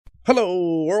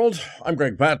Hello, world. I'm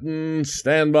Greg Patton.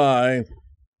 Stand by.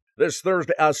 This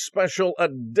Thursday, a special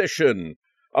edition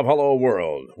of Hello,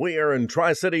 World. We are in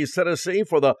Tri-Cities, Tennessee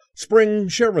for the Spring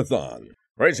Share-a-thon,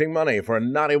 raising money for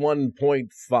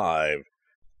 91.5.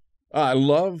 I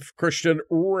love Christian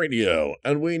radio,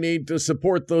 and we need to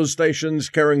support those stations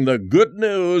carrying the good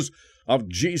news of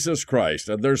Jesus Christ.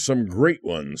 And there's some great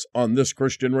ones on this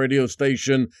Christian radio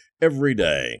station every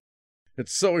day.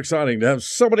 It's so exciting to have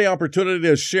so many opportunities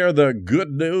to share the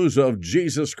good news of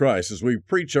Jesus Christ as we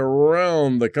preach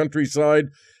around the countryside.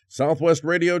 Southwest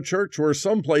Radio Church, we're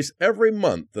someplace every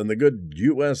month in the good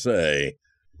USA.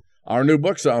 Our new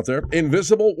book's out there,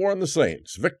 Invisible War in the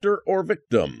Saints, Victor or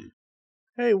Victim.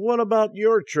 Hey, what about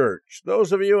your church?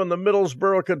 Those of you in the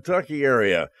Middlesboro, Kentucky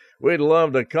area, we'd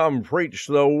love to come preach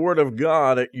the Word of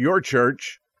God at your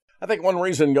church. I think one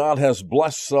reason God has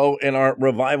blessed so in our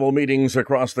revival meetings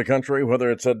across the country, whether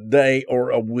it's a day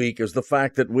or a week, is the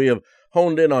fact that we have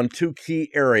honed in on two key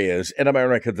areas in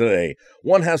America today.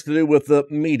 One has to do with the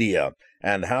media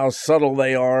and how subtle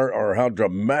they are or how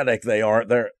dramatic they are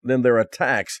in their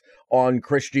attacks on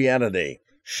Christianity.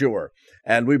 Sure.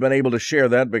 And we've been able to share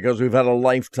that because we've had a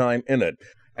lifetime in it.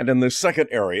 And in the second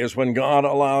area is when God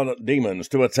allowed demons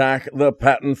to attack the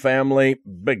Patton family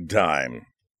big time.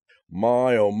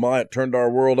 My, oh my, it turned our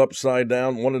world upside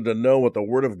down, wanted to know what the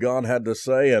Word of God had to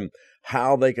say and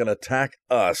how they can attack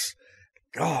us.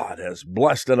 God has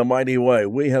blessed in a mighty way.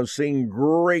 We have seen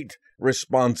great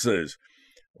responses.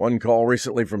 One call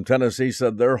recently from Tennessee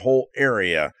said their whole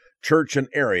area, church and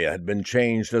area, had been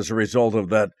changed as a result of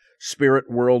that Spirit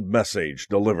World message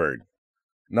delivered.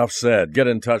 Enough said. Get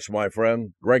in touch, my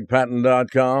friend.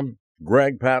 GregPatton.com.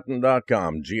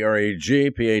 GregPatton.com.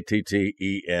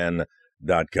 GregPatten.com.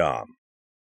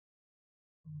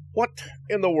 What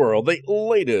in the world? The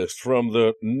latest from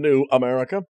the new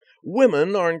America.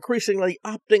 Women are increasingly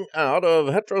opting out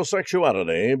of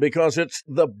heterosexuality because it's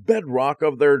the bedrock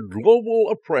of their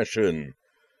global oppression.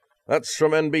 That's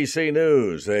from NBC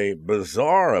News, a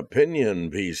bizarre opinion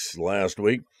piece last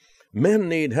week. Men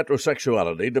need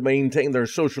heterosexuality to maintain their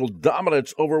social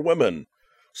dominance over women.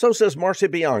 So says Marcy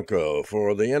Bianco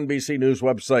for the NBC News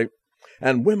website.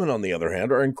 And women, on the other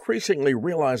hand, are increasingly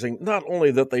realizing not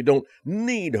only that they don't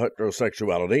need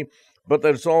heterosexuality, but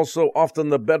that it's also often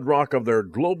the bedrock of their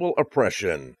global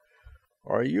oppression.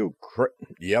 Are you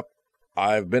Yep,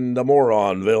 I've been to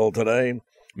Moronville today.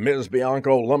 Ms.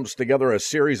 Bianco lumps together a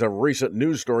series of recent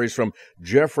news stories from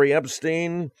Jeffrey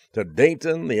Epstein to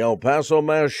Dayton, the El Paso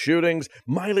mass shootings,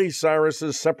 Miley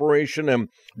Cyrus's separation, and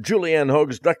Julianne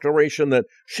Hogue's declaration that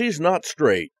she's not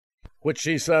straight, which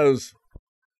she says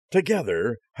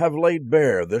together have laid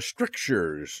bare the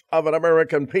strictures of an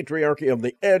American patriarchy on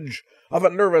the edge of a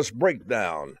nervous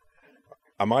breakdown.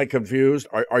 Am I confused?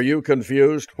 Are you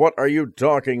confused? What are you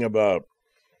talking about?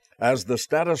 As the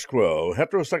status quo,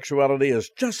 heterosexuality is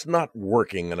just not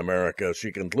working in America,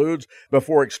 she concludes,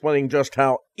 before explaining just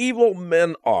how evil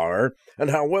men are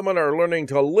and how women are learning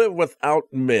to live without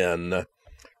men.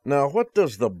 Now, what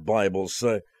does the Bible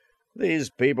say? These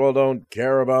people don't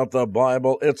care about the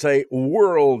Bible. It's a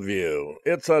worldview.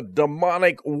 It's a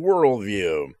demonic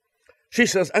worldview. She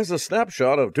says, as a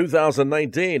snapshot of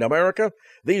 2019 America,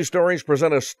 these stories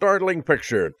present a startling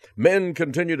picture. Men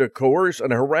continue to coerce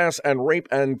and harass and rape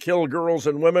and kill girls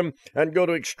and women and go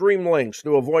to extreme lengths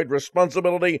to avoid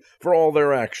responsibility for all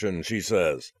their actions, she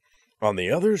says. On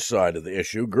the other side of the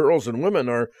issue, girls and women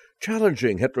are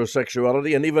challenging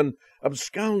heterosexuality and even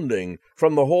absconding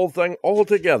from the whole thing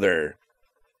altogether.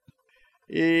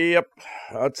 Yep,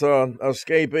 that's an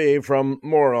escapee from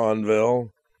Moronville.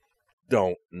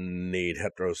 Don't need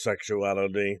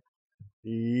heterosexuality.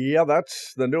 Yeah,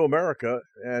 that's the new America,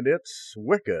 and it's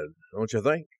wicked, don't you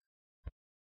think?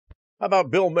 How about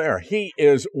Bill Maher? He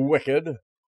is wicked.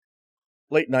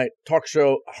 Late-night talk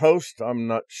show host, I'm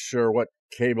not sure what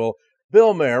cable.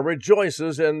 Bill Maher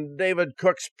rejoices in David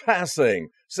Cook's passing,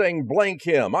 saying, blank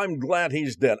him, I'm glad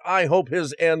he's dead. I hope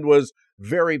his end was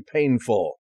very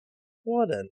painful.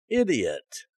 What an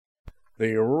idiot.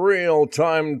 The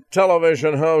real-time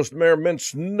television host Maher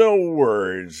minced no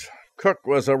words. Cook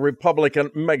was a Republican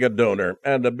megadonor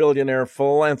and a billionaire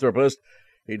philanthropist.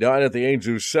 He died at the age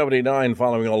of 79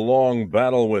 following a long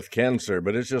battle with cancer,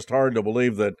 but it's just hard to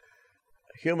believe that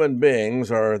human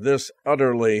beings are this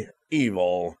utterly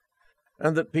evil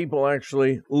and that people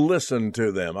actually listen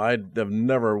to them. I have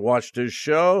never watched his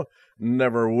show,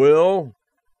 never will,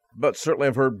 but certainly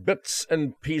I've heard bits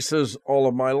and pieces all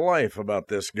of my life about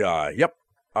this guy. Yep,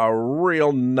 a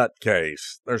real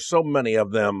nutcase. There's so many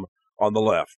of them on the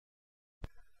left.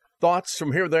 Thoughts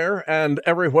from here, there, and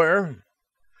everywhere?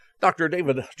 Dr.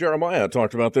 David Jeremiah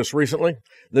talked about this recently.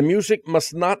 The music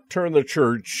must not turn the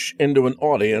church into an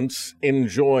audience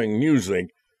enjoying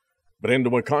music, but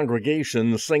into a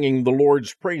congregation singing the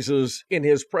Lord's praises in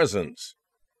his presence.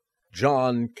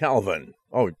 John Calvin.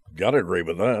 Oh, gotta agree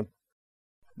with that.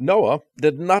 Noah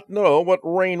did not know what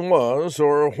rain was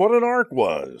or what an ark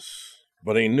was,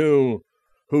 but he knew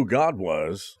who God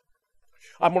was.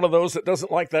 I'm one of those that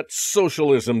doesn't like that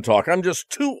socialism talk. I'm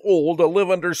just too old to live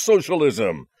under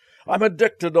socialism. I'm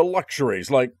addicted to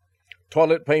luxuries like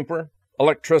toilet paper,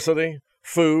 electricity,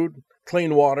 food,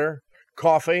 clean water,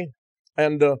 coffee,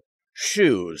 and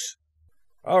shoes.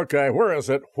 Okay, where is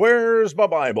it? Where's my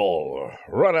Bible?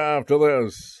 Right after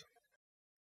this.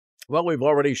 Well, we've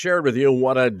already shared with you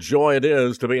what a joy it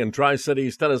is to be in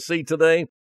Tri-Cities, Tennessee today.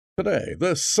 Today,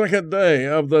 the second day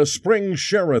of the Spring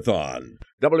Share-a-thon.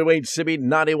 WHCB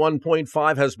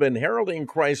 91.5 has been heralding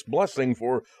Christ's blessing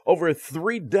for over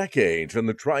 3 decades in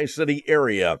the Tri-City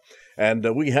area. And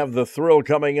we have the thrill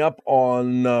coming up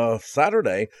on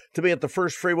Saturday to be at the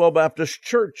First Free Will Baptist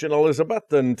Church in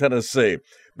Elizabethton, Tennessee.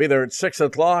 Be there at 6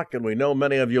 o'clock, and we know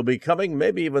many of you will be coming,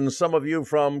 maybe even some of you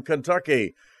from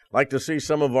Kentucky. Like to see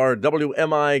some of our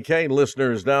WMIK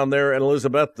listeners down there in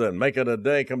Elizabethton. Make it a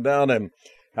day, come down and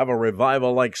have a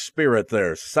revival-like spirit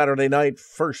there. Saturday night,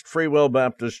 First Free Will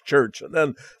Baptist Church. And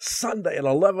then Sunday at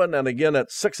 11 and again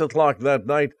at 6 o'clock that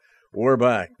night, we're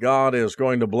back. God is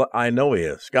going to bless. I know he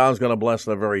is. God's going to bless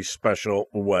in a very special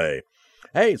way.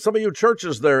 Hey, some of you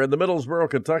churches there in the Middlesboro,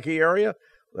 Kentucky area,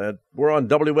 that we're on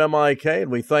WMIK,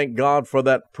 and we thank God for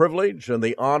that privilege and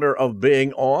the honor of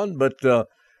being on. But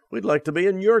we'd like to be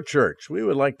in your church. We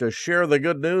would like to share the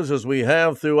good news as we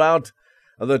have throughout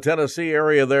the Tennessee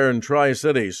area there in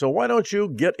Tri-Cities. So why don't you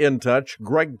get in touch,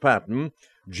 Greg Patton,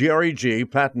 G-R-E-G,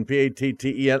 Patton,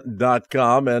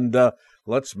 P-A-T-T-E-N.com, and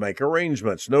let's make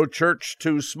arrangements. No church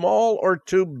too small or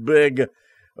too big.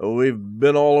 We've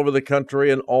been all over the country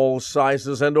in all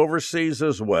sizes and overseas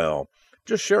as well.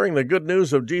 Just sharing the good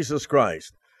news of Jesus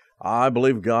Christ. I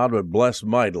believe God would bless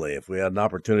mightily if we had an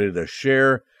opportunity to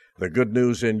share the good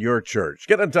news in your church.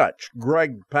 Get in touch,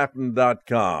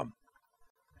 gregpatton.com.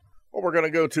 Well, we're going to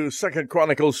go to 2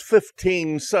 Chronicles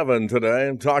 15:7 today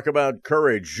and talk about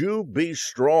courage. You be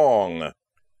strong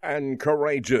and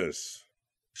courageous,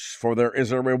 for there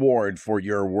is a reward for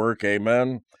your work.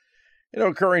 Amen. You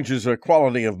know, courage is a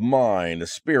quality of mind, a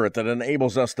spirit that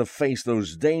enables us to face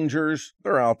those dangers.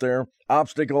 They're out there,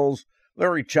 obstacles,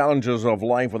 very challenges of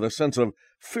life with a sense of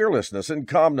fearlessness and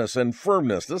calmness and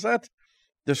firmness. Does that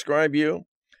describe you?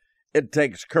 It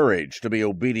takes courage to be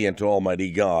obedient to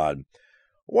Almighty God.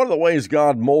 One of the ways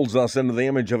God molds us into the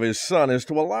image of His Son is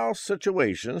to allow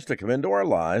situations to come into our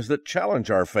lives that challenge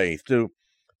our faith, to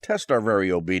test our very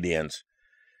obedience.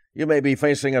 You may be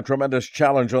facing a tremendous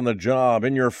challenge on the job,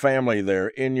 in your family there,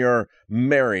 in your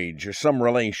marriage, or some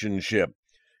relationship.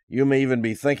 You may even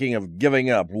be thinking of giving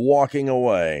up, walking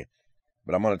away.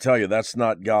 But I'm going to tell you, that's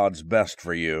not God's best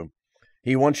for you.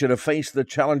 He wants you to face the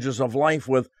challenges of life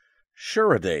with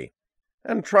surety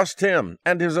and trust Him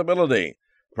and His ability.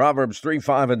 Proverbs 3,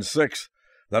 5, and 6.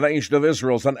 The nation of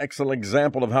Israel is an excellent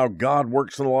example of how God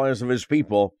works in the lives of His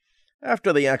people.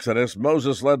 After the Exodus,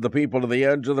 Moses led the people to the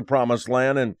edge of the Promised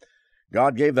Land, and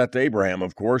God gave that to Abraham,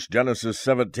 of course, Genesis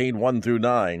 17, 1 through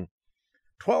 9.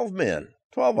 12 men,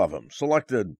 12 of them,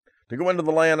 selected to go into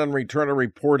the land and return a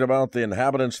report about the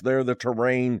inhabitants there, the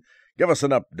terrain, give us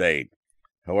an update.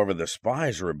 However, the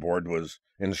spies' report was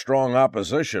in strong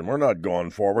opposition. We're not going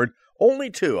forward. Only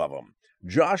 2 of them,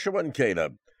 Joshua and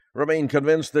Caleb, remained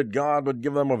convinced that God would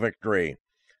give them a victory.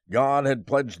 God had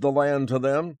pledged the land to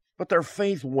them, but their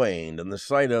faith waned in the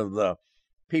sight of the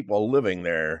people living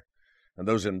there and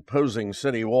those imposing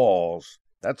city walls.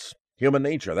 That's human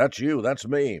nature. That's you. That's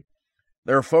me.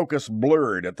 Their focus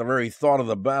blurred at the very thought of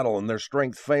the battle, and their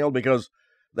strength failed because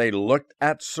they looked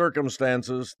at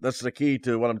circumstances. That's the key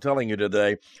to what I'm telling you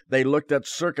today. They looked at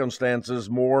circumstances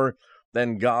more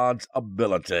than God's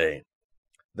ability.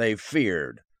 They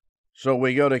feared. So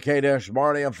we go to Kadesh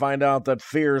Barnea and find out that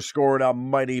fear scored a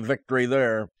mighty victory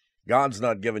there. God's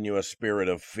not given you a spirit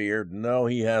of fear. No,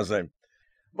 He hasn't.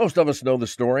 Most of us know the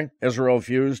story. Israel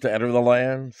refused to enter the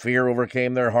land. Fear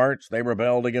overcame their hearts. They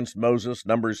rebelled against Moses,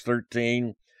 Numbers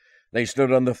 13. They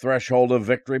stood on the threshold of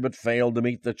victory but failed to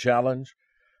meet the challenge.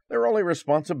 Their only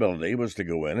responsibility was to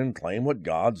go in and claim what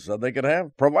God said they could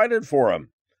have provided for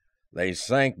them. They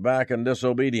sank back in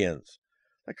disobedience.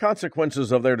 The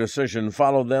consequences of their decision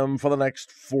followed them for the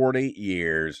next 40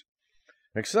 years.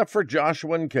 Except for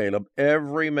Joshua and Caleb,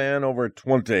 every man over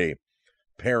 20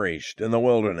 perished in the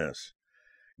wilderness.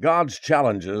 God's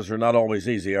challenges are not always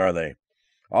easy, are they?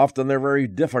 Often they're very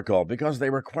difficult because they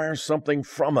require something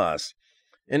from us.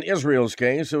 In Israel's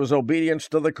case, it was obedience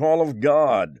to the call of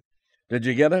God. Did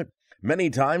you get it? Many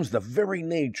times the very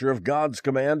nature of God's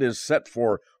command is set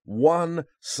for one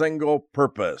single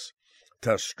purpose: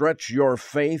 to stretch your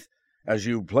faith as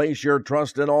you place your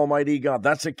trust in Almighty God.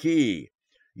 That's a key.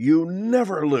 You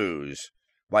never lose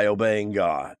by obeying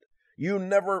God. You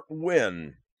never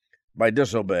win by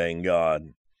disobeying God.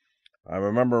 I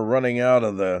remember running out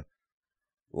of the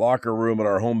locker room at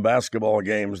our home basketball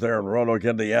games there in Roanoke,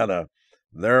 Indiana.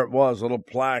 There it was, a little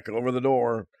plaque over the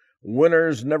door: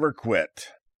 winners never quit.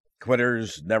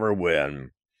 Quitters never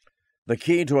win. The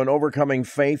key to an overcoming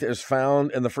faith is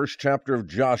found in the first chapter of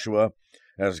Joshua,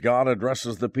 as God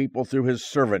addresses the people through his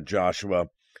servant Joshua.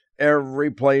 Every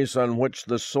place on which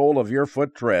the sole of your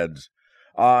foot treads,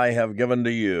 I have given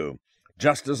to you,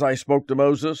 just as I spoke to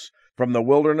Moses, from the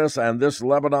wilderness and this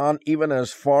Lebanon, even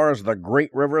as far as the great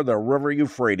river, the river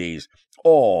Euphrates,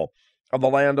 all of the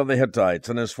land of the Hittites,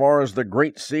 and as far as the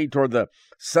great sea toward the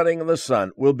setting of the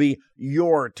sun, will be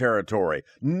your territory.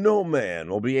 No man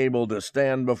will be able to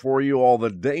stand before you all the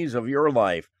days of your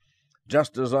life.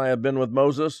 Just as I have been with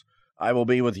Moses, I will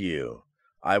be with you.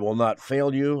 I will not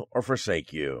fail you or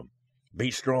forsake you.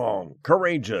 Be strong,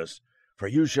 courageous, for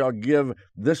you shall give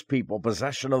this people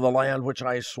possession of the land which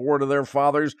I swore to their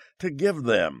fathers to give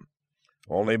them.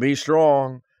 Only be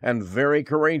strong and very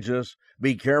courageous.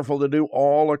 Be careful to do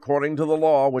all according to the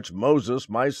law which Moses,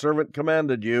 my servant,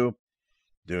 commanded you.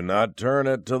 Do not turn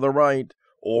it to the right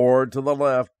or to the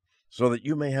left, so that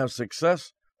you may have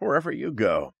success wherever you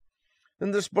go.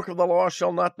 And this book of the law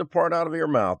shall not depart out of your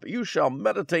mouth, but you shall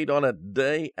meditate on it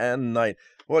day and night.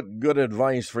 What good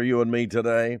advice for you and me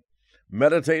today.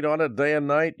 Meditate on it day and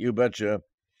night, you betcha,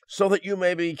 so that you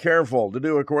may be careful to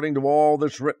do according to all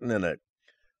that's written in it.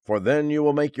 For then you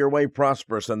will make your way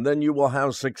prosperous, and then you will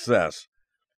have success.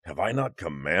 Have I not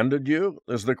commanded you,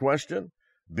 is the question?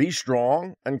 Be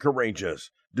strong and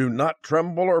courageous. Do not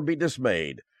tremble or be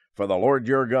dismayed, for the Lord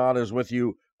your God is with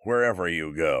you wherever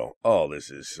you go. Oh,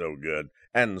 this is so good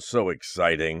and so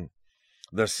exciting.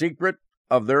 The secret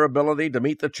of their ability to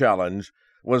meet the challenge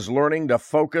was learning to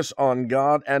focus on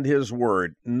God and His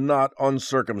Word, not on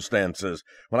circumstances.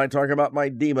 When I talk about my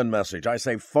demon message, I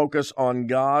say focus on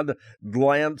God,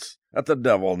 glance at the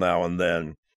devil now and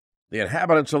then. The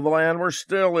inhabitants of the land were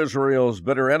still Israel's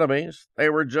bitter enemies. They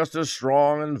were just as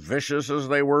strong and vicious as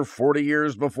they were 40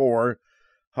 years before.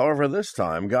 However, this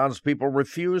time, God's people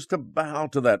refused to bow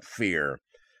to that fear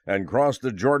and cross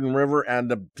the Jordan River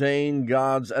and obtain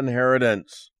God's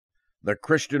inheritance. The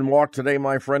Christian walk today,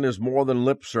 my friend, is more than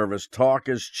lip service. Talk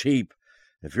is cheap.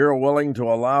 If you're willing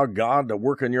to allow God to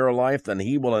work in your life, then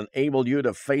He will enable you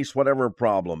to face whatever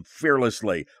problem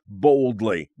fearlessly,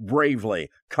 boldly, bravely,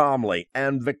 calmly,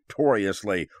 and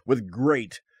victoriously, with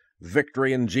great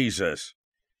victory in Jesus.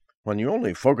 When you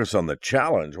only focus on the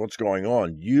challenge, what's going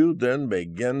on, you then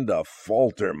begin to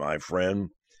falter, my friend.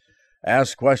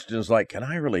 Ask questions like, can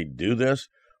I really do this?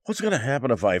 What's going to happen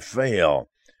if I fail?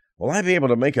 Will I be able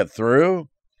to make it through?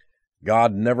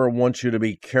 God never wants you to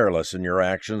be careless in your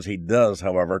actions. He does,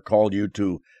 however, call you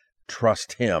to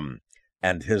trust Him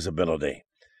and His ability.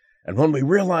 And when we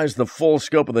realize the full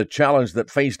scope of the challenge that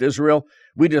faced Israel,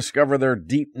 we discover their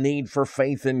deep need for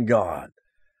faith in God.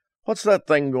 What's that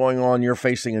thing going on you're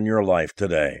facing in your life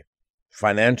today?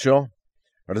 Financial?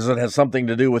 Or does it have something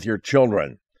to do with your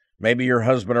children? Maybe your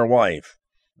husband or wife?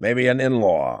 Maybe an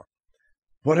in-law?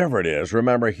 Whatever it is,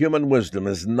 remember, human wisdom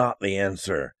is not the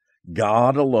answer.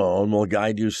 God alone will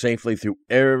guide you safely through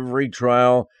every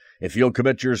trial if you'll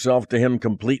commit yourself to Him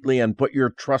completely and put your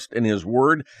trust in His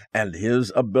Word and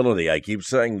His ability. I keep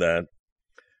saying that.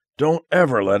 Don't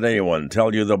ever let anyone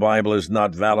tell you the Bible is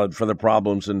not valid for the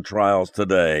problems and trials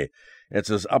today.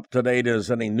 It's as up-to-date as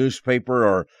any newspaper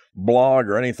or blog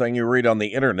or anything you read on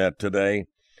the internet today.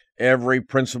 Every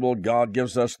principle God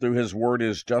gives us through His Word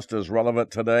is just as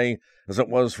relevant today as it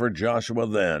was for Joshua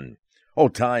then. Oh,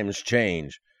 times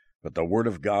change, but the Word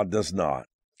of God does not.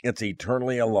 It's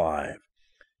eternally alive.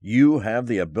 You have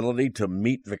the ability to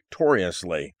meet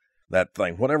victoriously that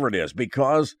thing, whatever it is,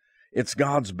 because it's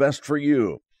God's best for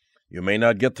you. You may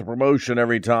not get the promotion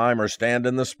every time or stand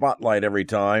in the spotlight every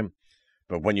time,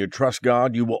 but when you trust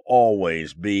God, you will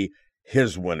always be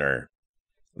His winner.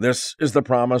 This is the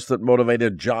promise that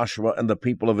motivated Joshua and the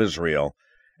people of Israel,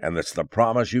 and it's the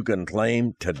promise you can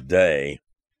claim today.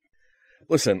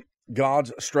 Listen,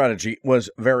 God's strategy was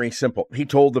very simple. He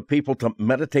told the people to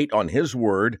meditate on His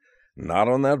Word, not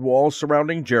on that wall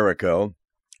surrounding Jericho,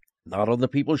 not on the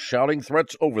people shouting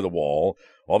threats over the wall,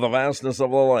 or the vastness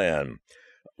of the land.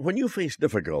 When you face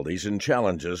difficulties and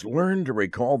challenges, learn to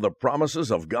recall the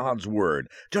promises of God's Word,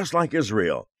 just like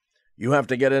Israel. You have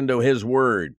to get into His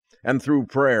Word, and through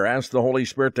prayer, ask the Holy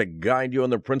Spirit to guide you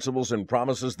in the principles and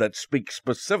promises that speak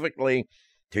specifically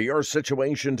to your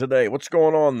situation today. What's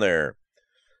going on there?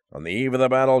 On the eve of the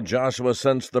battle, Joshua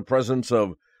sensed the presence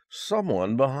of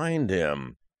someone behind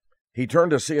him. He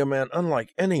turned to see a man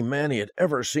unlike any man he had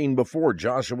ever seen before.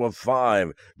 Joshua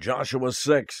 5, Joshua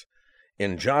 6.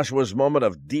 In Joshua's moment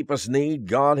of deepest need,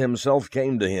 God himself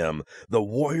came to him. The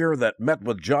warrior that met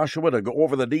with Joshua to go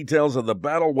over the details of the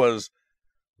battle was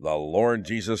the Lord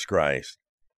Jesus Christ.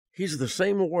 He's the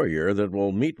same warrior that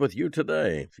will meet with you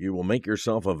today if you will make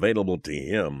yourself available to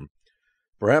him.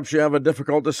 Perhaps you have a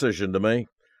difficult decision to make,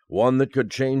 one that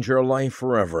could change your life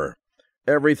forever.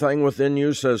 Everything within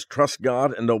you says trust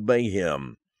God and obey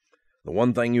him. The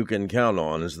one thing you can count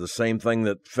on is the same thing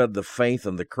that fed the faith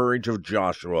and the courage of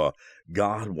Joshua.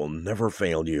 God will never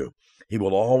fail you. He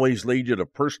will always lead you to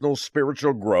personal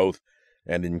spiritual growth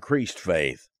and increased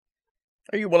faith.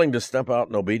 Are you willing to step out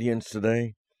in obedience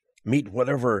today? Meet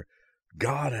whatever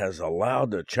God has allowed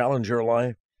to challenge your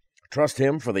life. Trust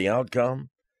him for the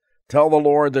outcome. Tell the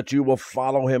Lord that you will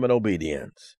follow him in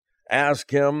obedience.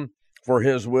 Ask him for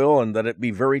his will and that it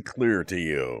be very clear to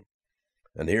you.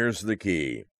 And here's the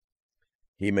key.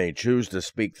 He may choose to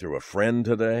speak through a friend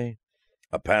today,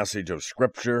 a passage of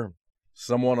Scripture,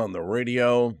 someone on the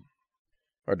radio,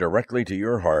 or directly to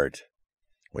your heart.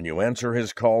 When you answer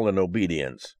his call in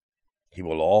obedience, he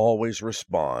will always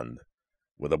respond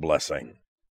with a blessing.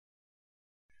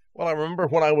 Well, I remember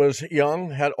when I was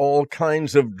young, had all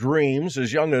kinds of dreams.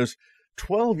 As young as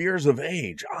 12 years of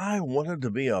age, I wanted to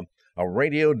be a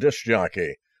radio disc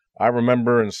jockey. I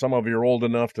remember, and some of you are old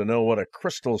enough to know what a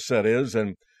crystal set is,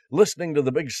 and listening to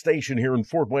the big station here in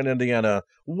Fort Wayne, Indiana,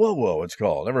 WOWO it's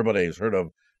called. Everybody's heard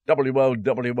of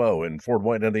WOWO in Fort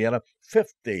Wayne, Indiana.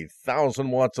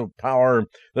 50,000 watts of power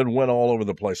that went all over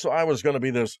the place. So I was going to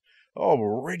be this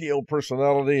radio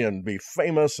personality and be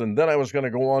famous, and then I was going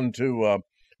to go on to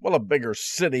a bigger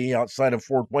city outside of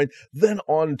Fort Wayne, then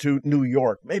on to New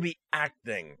York, maybe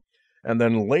acting. And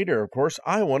then later, of course,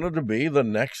 I wanted to be the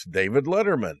next David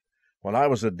Letterman. When I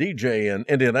was a DJ in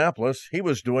Indianapolis, he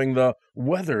was doing the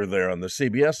weather there on the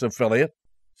CBS affiliate.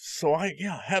 So I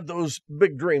had those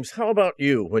big dreams. How about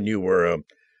you when you were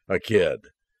a kid?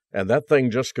 And that thing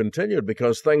just continued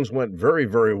because things went very,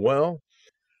 very well.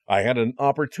 I had an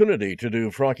opportunity to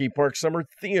do Frankie Park Summer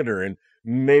Theater, and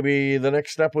maybe the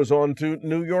next step was on to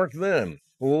New York then.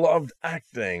 Loved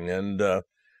acting, and,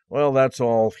 that's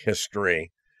all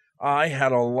history. I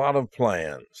had a lot of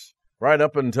plans, right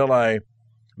up until I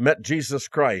met Jesus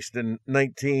Christ in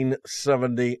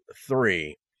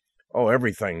 1973. Oh,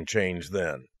 everything changed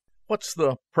then. What's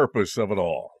the purpose of it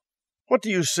all? What do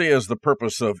you see as the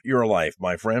purpose of your life,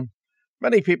 my friend?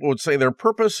 Many people would say their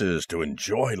purpose is to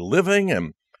enjoy living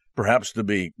and perhaps to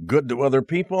be good to other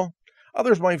people.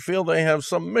 Others might feel they have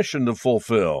some mission to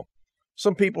fulfill.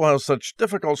 Some people have such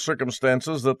difficult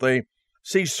circumstances that they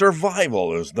see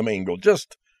survival as the main goal,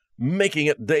 just making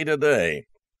it day to day.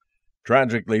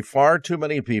 Tragically, far too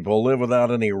many people live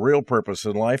without any real purpose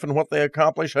in life, and what they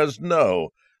accomplish has no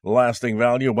lasting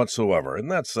value whatsoever. Isn't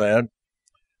that sad?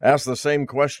 Ask the same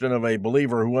question of a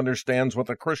believer who understands what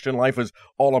the Christian life is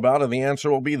all about, and the answer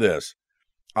will be this: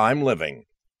 I'm living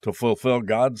to fulfill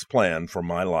God's plan for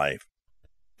my life.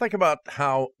 Think about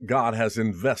how God has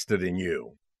invested in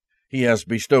you. He has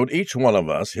bestowed each one of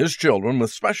us, his children,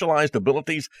 with specialized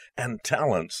abilities and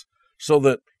talents, so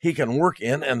that he can work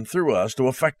in and through us to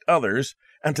affect others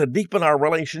and to deepen our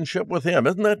relationship with him.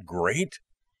 Isn't that great?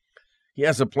 He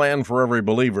has a plan for every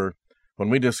believer. When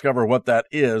we discover what that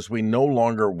is, we no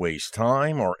longer waste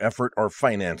time or effort or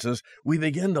finances. We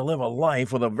begin to live a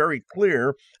life with a very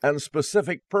clear and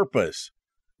specific purpose.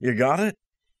 You got it?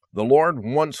 The Lord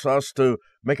wants us to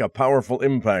make a powerful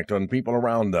impact on people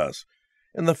around us.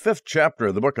 In the 5th chapter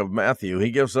of the book of Matthew,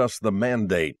 he gives us the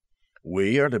mandate.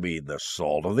 We are to be the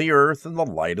salt of the earth and the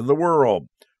light of the world.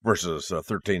 Verses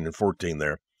 13 and 14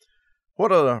 there.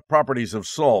 What are the properties of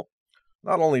salt?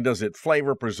 Not only does it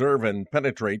flavor, preserve, and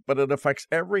penetrate, but it affects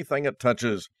everything it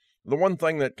touches. The one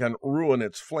thing that can ruin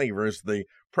its flavor is the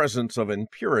presence of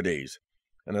impurities.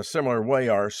 In a similar way,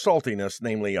 our saltiness,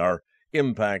 namely our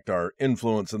impact, our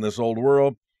influence in this old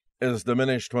world, is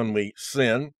diminished when we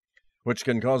sin, which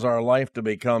can cause our life to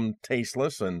become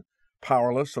tasteless and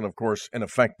powerless and, of course,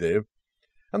 ineffective.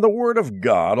 And the Word of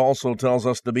God also tells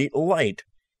us to be light.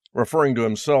 Referring to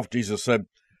himself, Jesus said,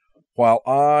 "While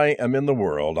I am in the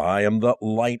world, I am the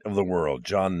light of the world,"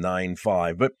 John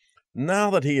 9:5. But now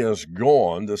that he is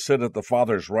gone to sit at the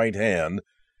Father's right hand,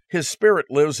 his Spirit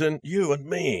lives in you and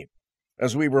me.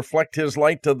 as we reflect His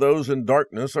light to those in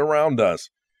darkness around us.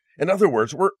 In other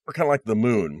words, we're kind of like the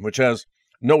moon, which has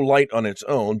no light on its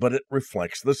own, but it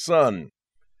reflects the sun.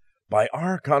 By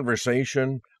our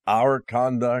conversation, our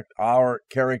conduct, our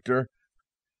character,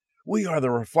 we are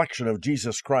the reflection of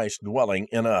Jesus Christ dwelling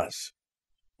in us.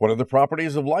 What are the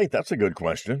properties of light? That's a good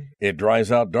question. It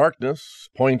dries out darkness,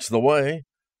 points the way,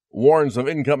 warns of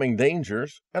incoming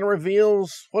dangers, and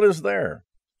reveals what is there.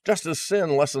 Just as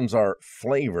sin lessens our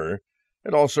flavor,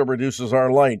 it also reduces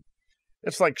our light.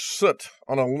 It's like soot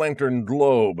on a lantern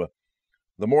globe.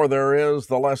 The more there is,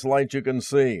 the less light you can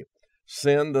see.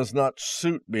 Sin does not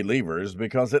suit believers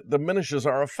because it diminishes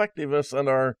our effectiveness and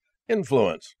our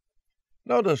influence.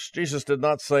 Notice Jesus did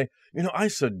not say, I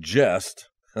suggest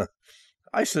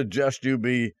you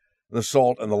be the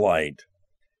salt and the light.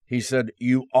 He said,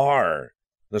 you are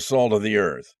the salt of the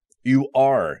earth. You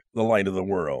are the light of the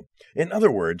world. In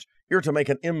other words, you're to make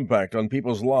an impact on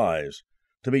people's lives,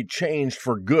 to be changed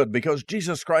for good because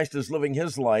Jesus Christ is living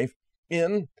His life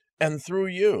in and through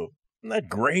you. Isn't that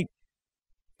great?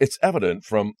 It's evident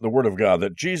from the Word of God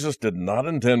that Jesus did not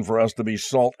intend for us to be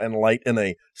salt and light in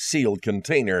a sealed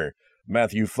container.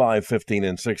 Matthew 5:15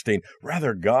 and 16.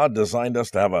 Rather, God designed us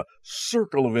to have a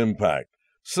circle of impact,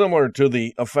 similar to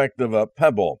the effect of a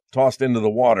pebble tossed into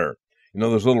the water.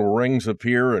 Those little rings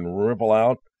appear and ripple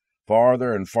out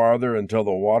farther and farther until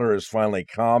the water is finally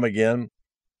calm again.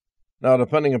 Now,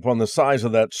 depending upon the size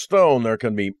of that stone, there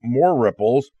can be more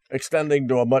ripples extending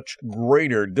to a much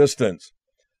greater distance.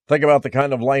 Think about the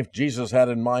kind of life Jesus had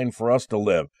in mind for us to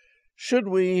live. Should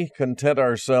we content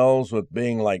ourselves with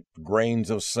being like grains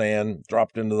of sand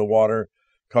dropped into the water,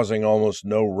 causing almost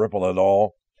no ripple at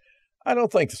all? I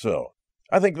don't think so.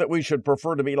 I think that we should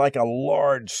prefer to be like a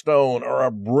large stone or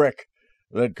a brick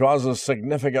that causes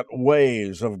significant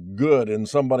waves of good in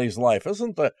somebody's life.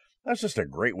 That's just a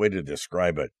great way to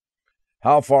describe it.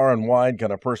 How far and wide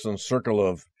can a person's circle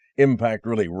of impact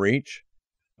really reach?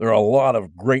 There are a lot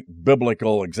of great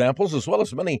biblical examples as well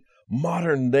as many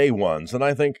modern-day ones, and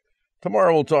I think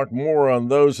tomorrow we'll talk more on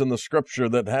those in the Scripture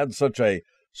that had such a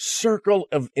circle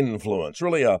of influence,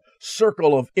 really a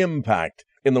circle of impact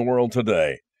in the world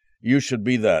today. You should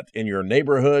be that in your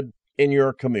neighborhood, in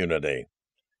your community.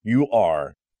 You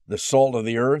are the salt of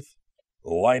the earth,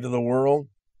 the light of the world.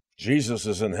 Jesus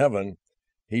is in heaven.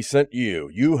 He sent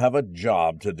you. You have a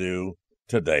job to do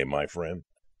today, my friend.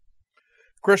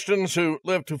 Christians who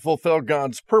live to fulfill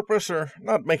God's purpose are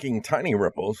not making tiny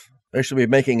ripples. They should be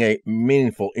making a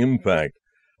meaningful impact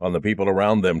on the people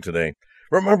around them today.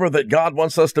 Remember that God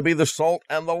wants us to be the salt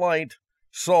and the light.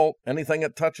 Salt, anything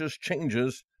it touches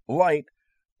changes. Light,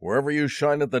 wherever you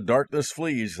shine it, the darkness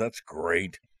flees. That's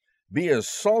great. Be as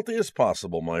salty as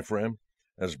possible, my friend,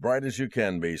 as bright as you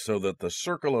can be, so that the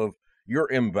circle of your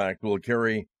impact will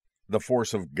carry the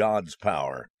force of God's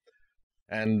power.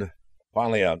 And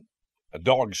finally, a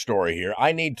dog story here.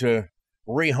 I need to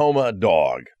rehome a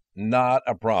dog. Not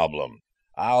a problem.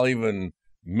 I'll even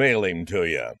mail him to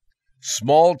you.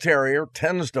 Small terrier,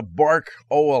 tends to bark,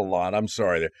 a lot. I'm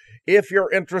sorry. If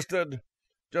you're interested,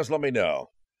 just let me know.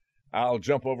 I'll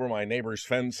jump over my neighbor's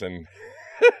fence and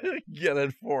get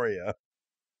it for you.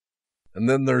 And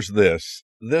then there's this.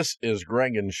 This is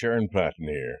Greg and Sharon Patton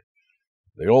here.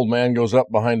 The old man goes up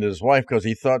behind his wife because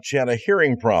he thought she had a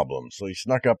hearing problem. So he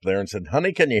snuck up there and said,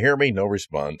 "Honey, can you hear me?" No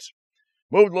response.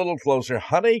 Moved a little closer.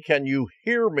 "Honey, can you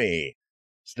hear me?"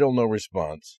 Still no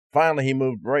response. Finally, he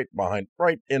moved right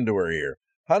into her ear.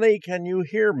 "Honey, can you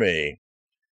hear me?"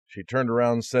 She turned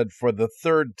around and said for the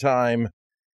third time,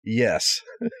 "Yes."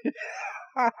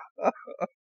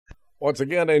 Once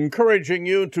again, encouraging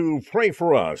you to pray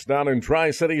for us down in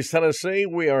Tri-Cities, Tennessee.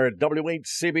 We are at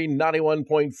WHCB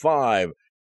 91.5.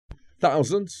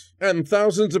 Thousands and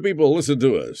thousands of people listen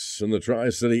to us in the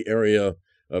Tri-City area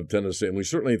of Tennessee. And we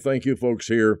certainly thank you folks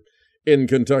here in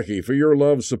Kentucky for your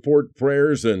love, support,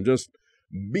 prayers, and just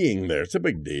being there. It's a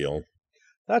big deal.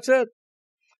 That's it.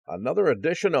 Another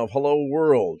edition of Hello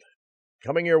World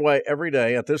coming your way every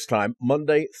day at this time,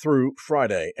 Monday through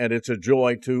Friday. And it's a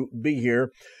joy to be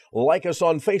here. Like us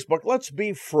on Facebook. Let's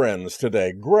be friends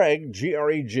today. Greg,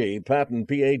 G-R-E-G, Patton,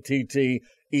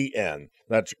 P-A-T-T-E-N.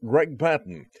 That's Greg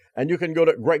Patton. And you can go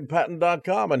to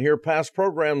gregpatton.com and hear past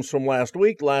programs from last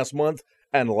week, last month,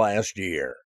 and last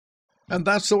year. And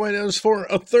that's the way it is for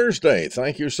a Thursday.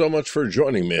 Thank you so much for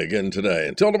joining me again today.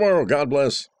 Until tomorrow, God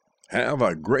bless. Have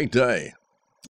a great day.